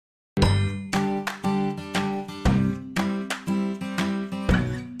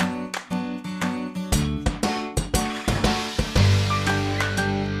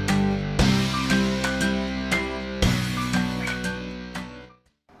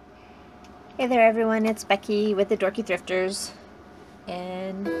Hey there everyone, it's Becky with the Dorky Thrifters,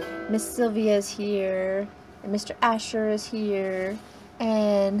 and Miss Sylvia is here, and Mr. Asher is here,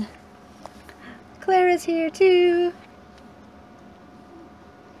 and Claire is here too.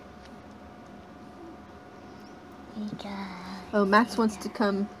 Oh, Max wants to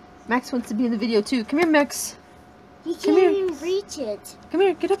come. Max wants to be in the video too. Come here, Max. He can't even reach it. Come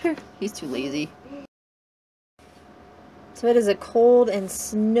here, get up here. He's too lazy. So it is a cold and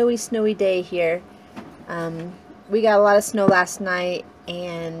snowy day here. We got a lot of snow last night,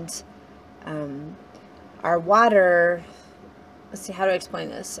 and our water, let's see, how do I explain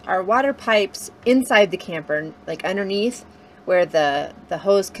this? Our water pipes inside the camper, like underneath where the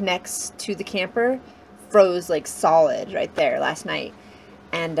hose connects to the camper, froze like solid right there last night.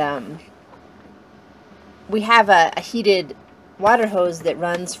 And we have a heated water hose that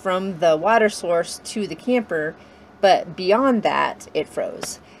runs from the water source to the camper, but beyond that it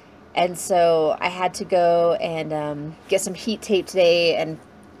froze. And so I had to go and get some heat tape today and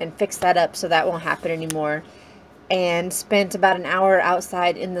fix that up so that won't happen anymore, and spent about an hour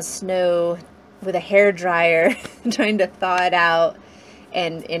outside in the snow with a hair dryer trying to thaw it out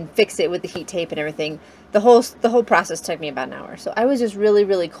and fix it with the heat tape and everything. The whole process took me about an hour. So I was just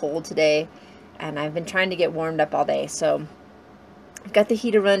really cold today, and I've been trying to get warmed up all day. So I've got the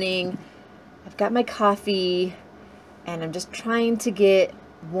heater running, I've got my coffee, and I'm just trying to get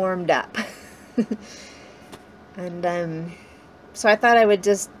warmed up. And so I thought I would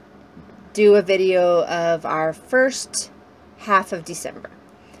just do a video of our first half of December.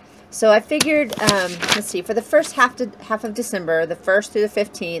 So I figured, let's see, for the first half of December, the 1st through the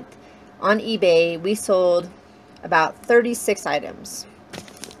 15th, on eBay, we sold about 36 items.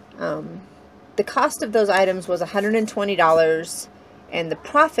 The cost of those items was $120, and the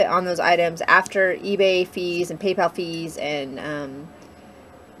profit on those items after eBay fees and PayPal fees, and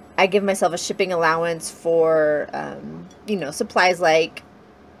I give myself a shipping allowance for, you know, supplies like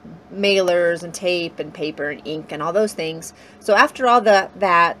mailers and tape and paper and ink and all those things. So after all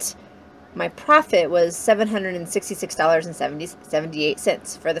that, my profit was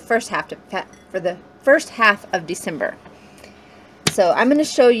 $766.78 for the first half of December. So I'm going to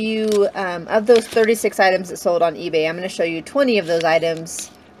show you, of those 36 items that sold on eBay, I'm going to show you 20 of those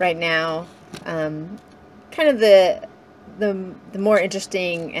items right now. Kind of the more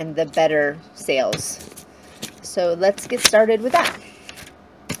interesting and the better sales. So let's get started with that.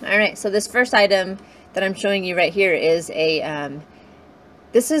 Alright, so this first item that I'm showing you right here is a,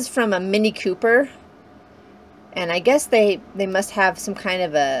 this is from a Mini Cooper, and I guess they must have some kind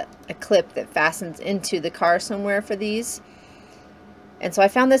of a clip that fastens into the car somewhere for these. And so I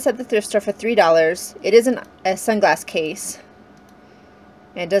found this at the thrift store for $3. It is a sunglass case,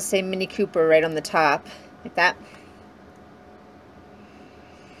 and it does say Mini Cooper right on the top, like that.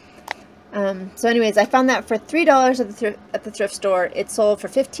 So anyways, I found that for $3 at the thrift store. It sold for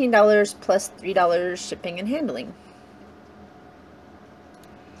 $15 plus $3 shipping and handling.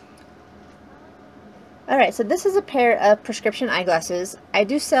 Alright, so this is a pair of prescription eyeglasses. I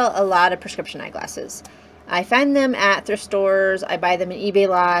do sell a lot of prescription eyeglasses. I find them at thrift stores, I buy them in eBay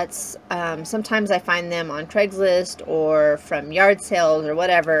lots, sometimes I find them on Craigslist or from yard sales or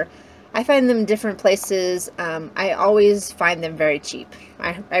whatever. I find them in different places. I always find them very cheap.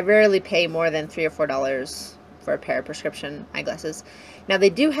 I rarely pay more than $3 or $4 for a pair of prescription eyeglasses. Now they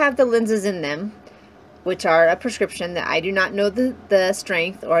do have the lenses in them, which are a prescription that I do not know the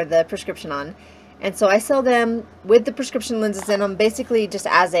strength or the prescription on. And so I sell them with the prescription lenses in them, basically just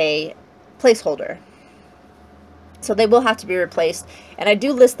as a placeholder. So they will have to be replaced. And I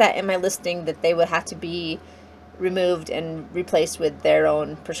do list that in my listing, that they would have to be removed and replaced with their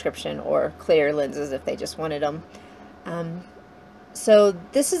own prescription or clear lenses if they just wanted them. So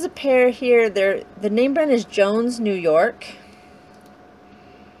this is a pair here. The name brand is Jones, New York.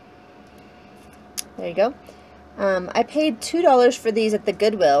 There you go. I paid $2 for these at the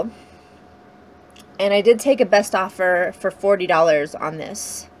Goodwill, and I did take a best offer for $40 on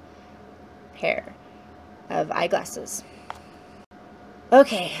this pair of eyeglasses.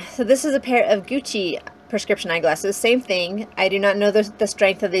 Okay, so this is a pair of Gucci prescription eyeglasses. Same thing. I do not know the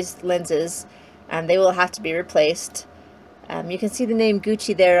strength of these lenses. They will have to be replaced. You can see the name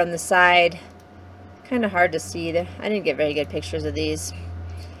Gucci there on the side. Kind of hard to see. I didn't get very good pictures of these.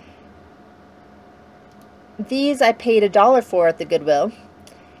 These I paid $1 for at the Goodwill,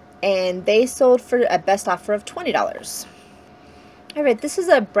 and they sold for a best offer of $20. Alright, this is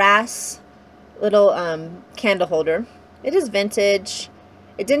a brass little candle holder. It is vintage.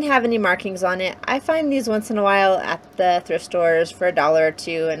 It didn't have any markings on it. I find these once in a while at the thrift stores for $1 or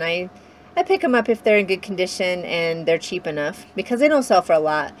 $2, and I pick them up if they're in good condition and they're cheap enough, because they don't sell for a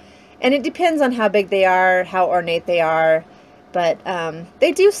lot. And it depends on how big they are, how ornate they are, but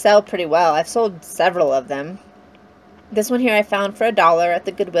they do sell pretty well. I've sold several of them. This one here I found for $1 at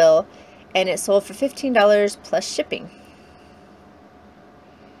the Goodwill, and it sold for $15 plus shipping.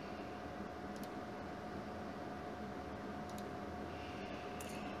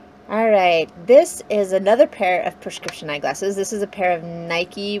 Alright, this is another pair of prescription eyeglasses. This is a pair of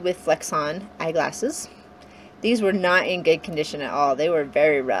Nike with Flex-On eyeglasses. These were not in good condition at all. They were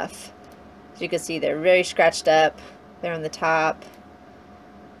very rough. As you can see, they're very scratched up. They're on the top.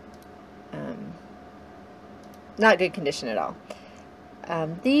 Not good condition at all.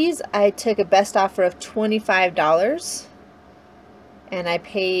 These I took a best offer of $25, and I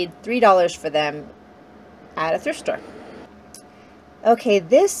paid $3 for them at a thrift store. Okay,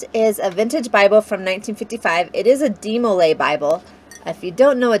 this is a vintage Bible from 1955. It is a DeMoley Bible. If you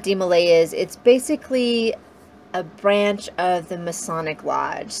don't know what DeMoley is, it's basically a branch of the Masonic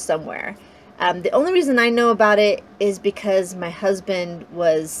Lodge somewhere. The only reason I know about it is because my husband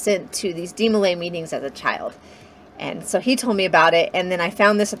was sent to these DeMoley meetings as a child. And so he told me about it, and then I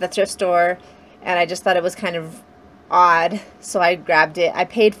found this at the thrift store, and I just thought it was kind of odd, so I grabbed it. I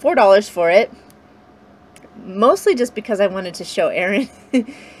paid $4 for it, mostly just because I wanted to show Aaron.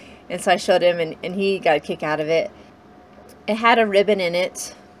 And so I showed him, and he got a kick out of it. It had a ribbon in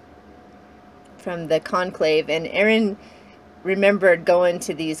it from the conclave, and Aaron remembered going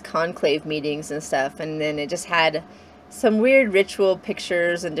to these conclave meetings and stuff, and then it just had some weird ritual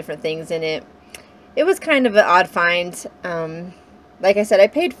pictures and different things in it. It was kind of an odd find. Like I said, I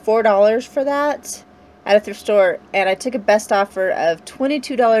paid $4 for that at a thrift store, and I took a best offer of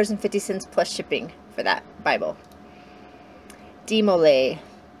 $22.50 plus shipping for that Bible. DeMoley.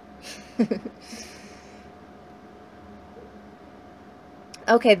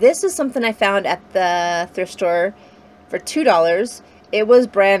 Okay, this is something I found at the thrift store for $2. It was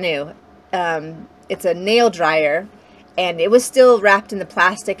brand new. It's a nail dryer, and it was still wrapped in the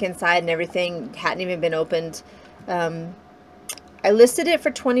plastic inside and everything. Hadn't even been opened. I listed it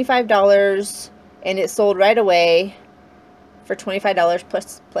for $25, and it sold right away for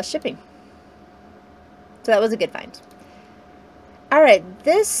 $25 plus shipping. So that was a good find. Alright,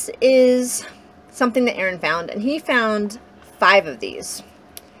 this is something that Aaron found, and he found 5 of these.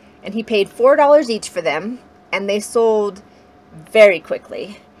 And he paid $4 each for them, and they sold very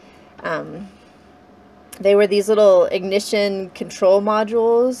quickly. They were these little ignition control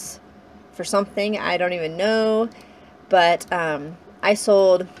modules for something, I don't even know. But I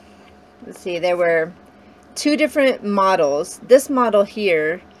sold, let's see, there were 2 different models. This model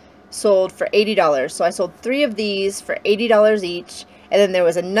here sold for $80. So I sold 3 of these for $80 each. And then there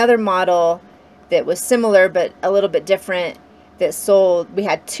was another model that was similar but a little bit different that sold, we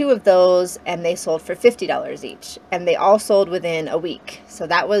had 2 of those, and they sold for $50 each. And they all sold within a week. So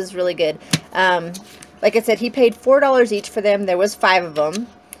that was really good. Like I said, he paid $4 each for them. There was 5 of them.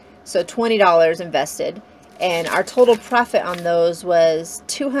 So $20 invested. And our total profit on those was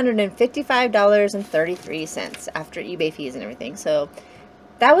 $255.33 after eBay fees and everything. So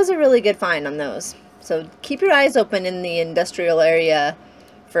that was a really good find on those. So keep your eyes open in the industrial area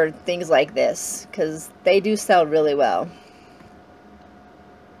for things like this, because they do sell really well.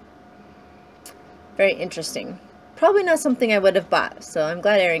 Very interesting. Probably not something I would have bought, so I'm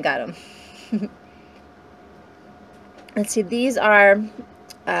glad Aaron got them. Let's see, these are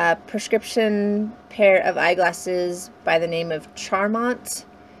a prescription pair of eyeglasses by the name of Charmant.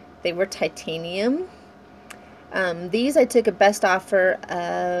 They were titanium. These I took a best offer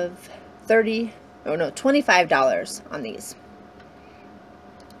of $25 on these.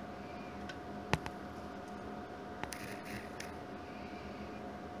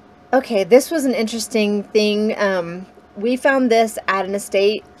 Okay, this was an interesting thing. We found this at an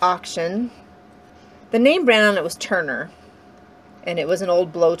estate auction. The name brand on it was Turner, and it was an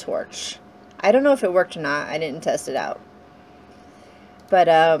old blowtorch. I don't know if it worked or not. I didn't test it out. But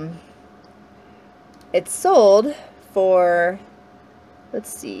it sold for, let's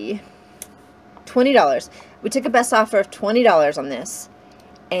see, $20. We took a best offer of $20 on this,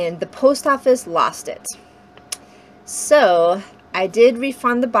 and the post office lost it. So I did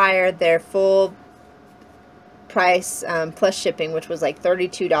refund the buyer their full price plus shipping, which was like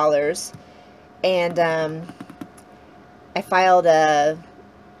 $32. And I filed a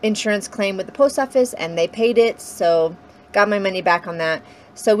insurance claim with the post office, and they paid it, so got my money back on that.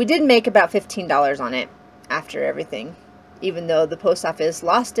 So we did make about $15 on it after everything, even though the post office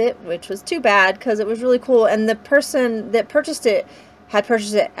lost it, which was too bad because it was really cool. And the person that purchased it had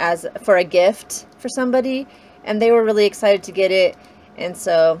purchased it as for a gift for somebody, and they were really excited to get it. And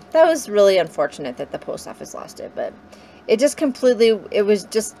so that was really unfortunate that the post office lost it, but it just completely, it was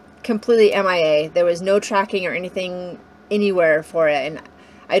just completely MIA. There was no tracking or anything anywhere for it, and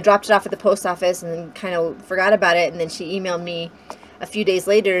I dropped it off at the post office and then kind of forgot about it, and then she emailed me a few days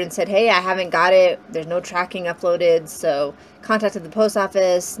later and said, hey, I haven't got it. There's no tracking uploaded. So contacted the post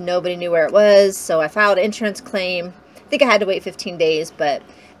office. Nobody knew where it was, so I filed an insurance claim. I think I had to wait 15 days, but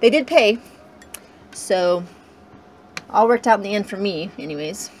they did pay. So all worked out in the end for me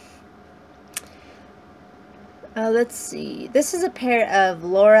anyways. Let's see. This is a pair of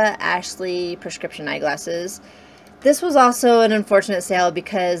Laura Ashley prescription eyeglasses. This was also an unfortunate sale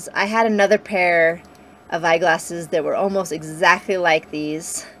because I had another pair of eyeglasses that were almost exactly like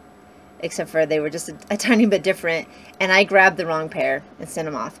these, except for they were just a tiny bit different, and I grabbed the wrong pair and sent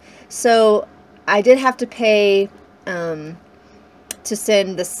them off. So I did have to pay to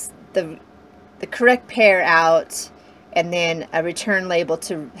send the correct pair out, and then a return label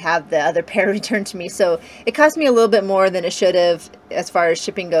to have the other pair returned to me. So it cost me a little bit more than it should have as far as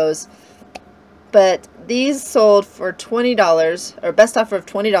shipping goes. But these sold for $20, or best offer of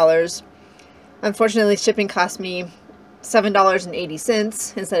 $20. Unfortunately, shipping cost me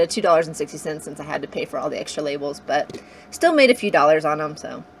 $7.80 instead of $2.60 since I had to pay for all the extra labels, but still made a few dollars on them,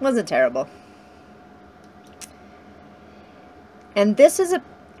 so it wasn't terrible. And this is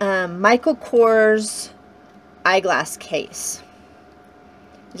a Michael Kors eyeglass case.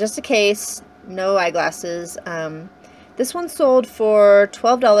 Just a case, no eyeglasses. This one sold for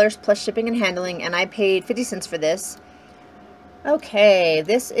 $12 plus shipping and handling, and I paid 50 cents for this. Okay,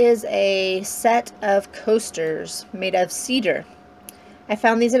 this is a set of coasters made of cedar. I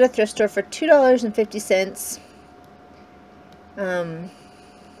found these at a thrift store for $2.50. It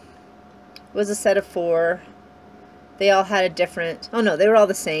was a set of 4. They all had a different, oh no, they were all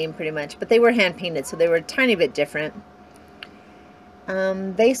the same pretty much, but they were hand painted, so they were a tiny bit different.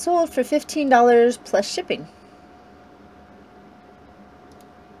 They sold for $15 plus shipping.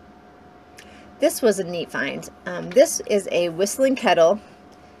 This was a neat find. This is a whistling kettle.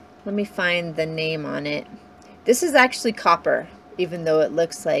 Let me find the name on it. This is actually copper, even though it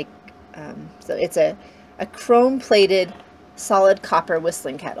looks like, so it's a chrome plated solid copper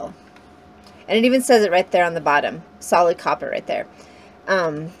whistling kettle. And it even says it right there on the bottom, solid copper right there.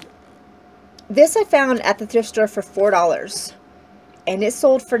 This I found at the thrift store for $4. And it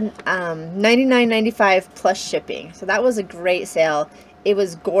sold for $99.95 plus shipping. So that was a great sale. It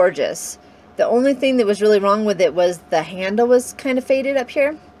was gorgeous. The only thing that was really wrong with it was the handle was kind of faded up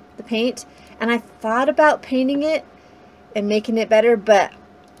here, the paint. And I thought about painting it and making it better, but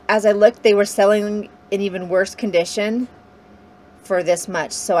as I looked, they were selling in even worse condition for this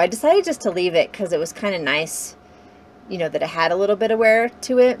much. So I decided just to leave it because it was kind of nice, you know, that it had a little bit of wear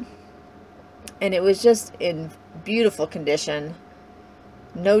to it. And it was just in beautiful condition.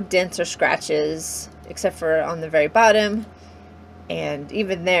 No dents or scratches, except for on the very bottom. And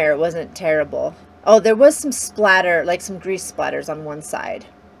even there, it wasn't terrible. Oh, there was some splatter, like some grease splatters on one side.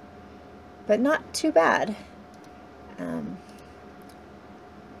 But not too bad.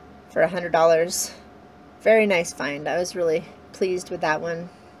 For $100. Very nice find. I was really pleased with that one.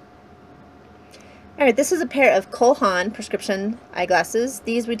 Alright, this is a pair of Haan prescription eyeglasses.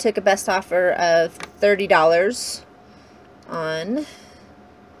 These we took a best offer of $30 on.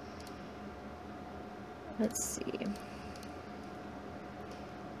 Let's see.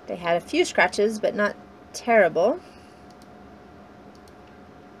 They had a few scratches, but not terrible.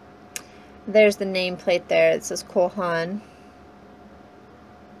 There's the nameplate there. It says Haan.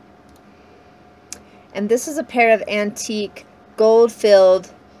 And this is a pair of antique gold-filled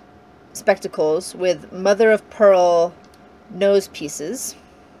spectacles with mother of pearl nose pieces.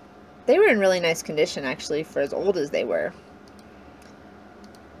 They were in really nice condition, actually, for as old as they were.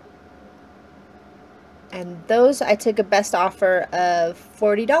 And those I took a best offer of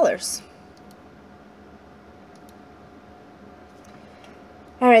 $40.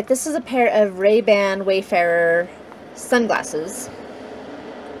 Alright, this is a pair of Ray-Ban Wayfarer sunglasses.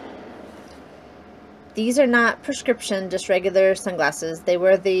 These are not prescription, just regular sunglasses. They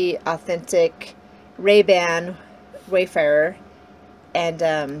were the authentic Ray-Ban Wayfarer. And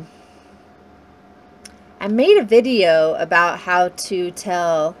I made a video about how to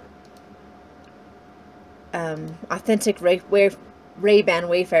tell authentic Ray-Ban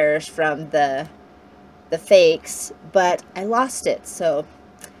Wayfarers from the fakes, but I lost it, so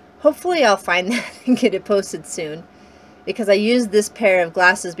hopefully I'll find that and get it posted soon, because I used this pair of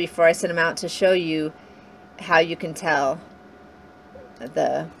glasses before I sent them out to show you how you can tell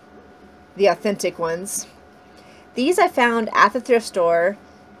the authentic ones. These I found at the thrift store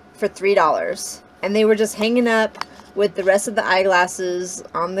for $3, and they were just hanging up with the rest of the eyeglasses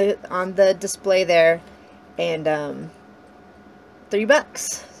on the display there. And $3.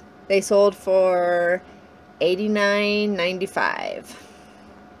 They sold for $89.95.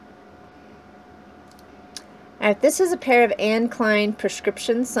 Alright, this is a pair of Klein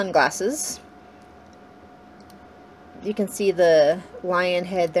prescription sunglasses. You can see the lion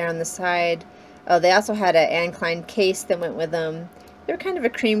head there on the side. Oh, they also had an Klein case that went with them. They were kind of a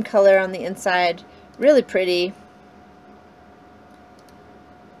cream color on the inside. Really pretty.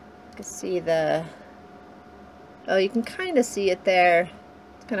 You can see the... Oh, you can kind of see it there.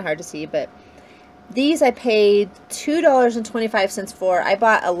 It's kind of hard to see, but these I paid $2.25 for. I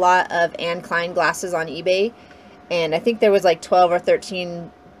bought a lot of Klein glasses on eBay, and I think there was like 12 or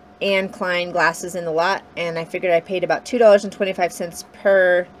 13 Klein glasses in the lot, and I figured I paid about $2.25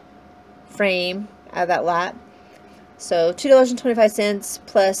 per frame out of that lot. So $2.25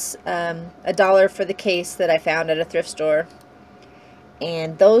 plus $1 for the case that I found at a thrift store,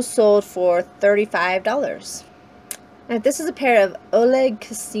 and those sold for $35. Now, this is a pair of Oleg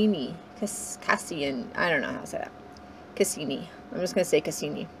Cassini. Cassian. I don't know how to say that. Cassini. I'm just going to say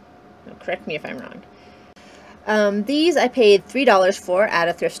Cassini. Correct me if I'm wrong. These I paid $3 for at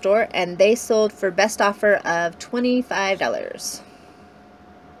a thrift store, and they sold for best offer of $25.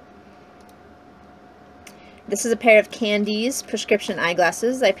 This is a pair of Candies prescription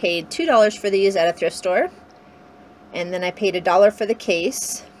eyeglasses. I paid $2 for these at a thrift store, and then I paid $1 for the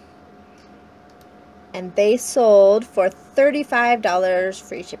case, and they sold for $35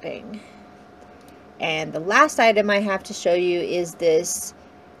 free shipping. And the last item I have to show you is this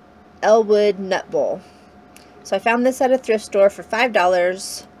Elwood Nut Bowl. So I found this at a thrift store for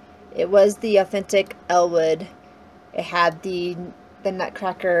 $5. It was the authentic Elwood. It had the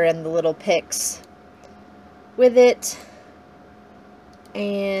nutcracker and the little picks with it,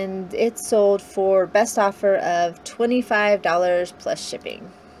 and it sold for best offer of $25 plus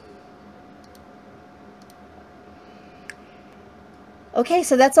shipping. Okay,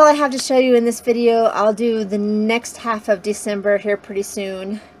 so that's all I have to show you in this video. I'll do the next half of December here pretty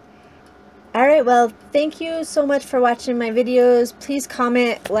soon. Alright, well, thank you so much for watching my videos. Please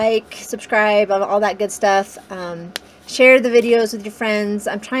comment, like, subscribe, all that good stuff. Share the videos with your friends.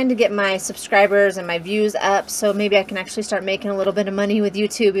 I'm trying to get my subscribers and my views up, so maybe I can actually start making a little bit of money with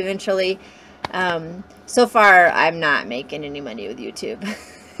YouTube eventually. So far, I'm not making any money with YouTube.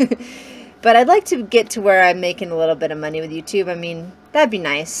 But I'd like to get to where I'm making a little bit of money with YouTube. I mean, that'd be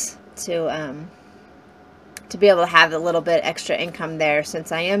nice to be able to have a little bit extra income there,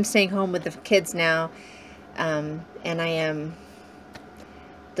 since I am staying home with the kids now, and I am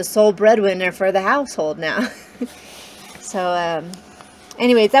the sole breadwinner for the household now. So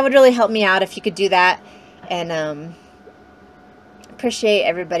anyways, that would really help me out if you could do that, and appreciate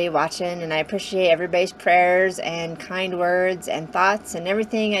everybody watching, and I appreciate everybody's prayers and kind words and thoughts and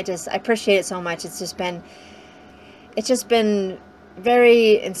everything. I appreciate it so much. It's just been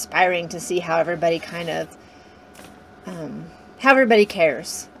very inspiring to see how everybody kind of how everybody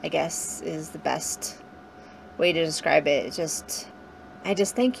cares, I guess, is the best way to describe it. I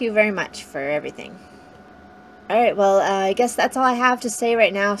just thank you very much for everything. Alright, well, I guess that's all I have to say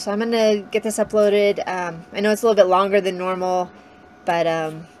right now, so I'm going to get this uploaded. I know it's a little bit longer than normal, but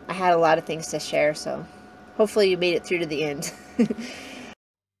I had a lot of things to share, so hopefully you made it through to the end.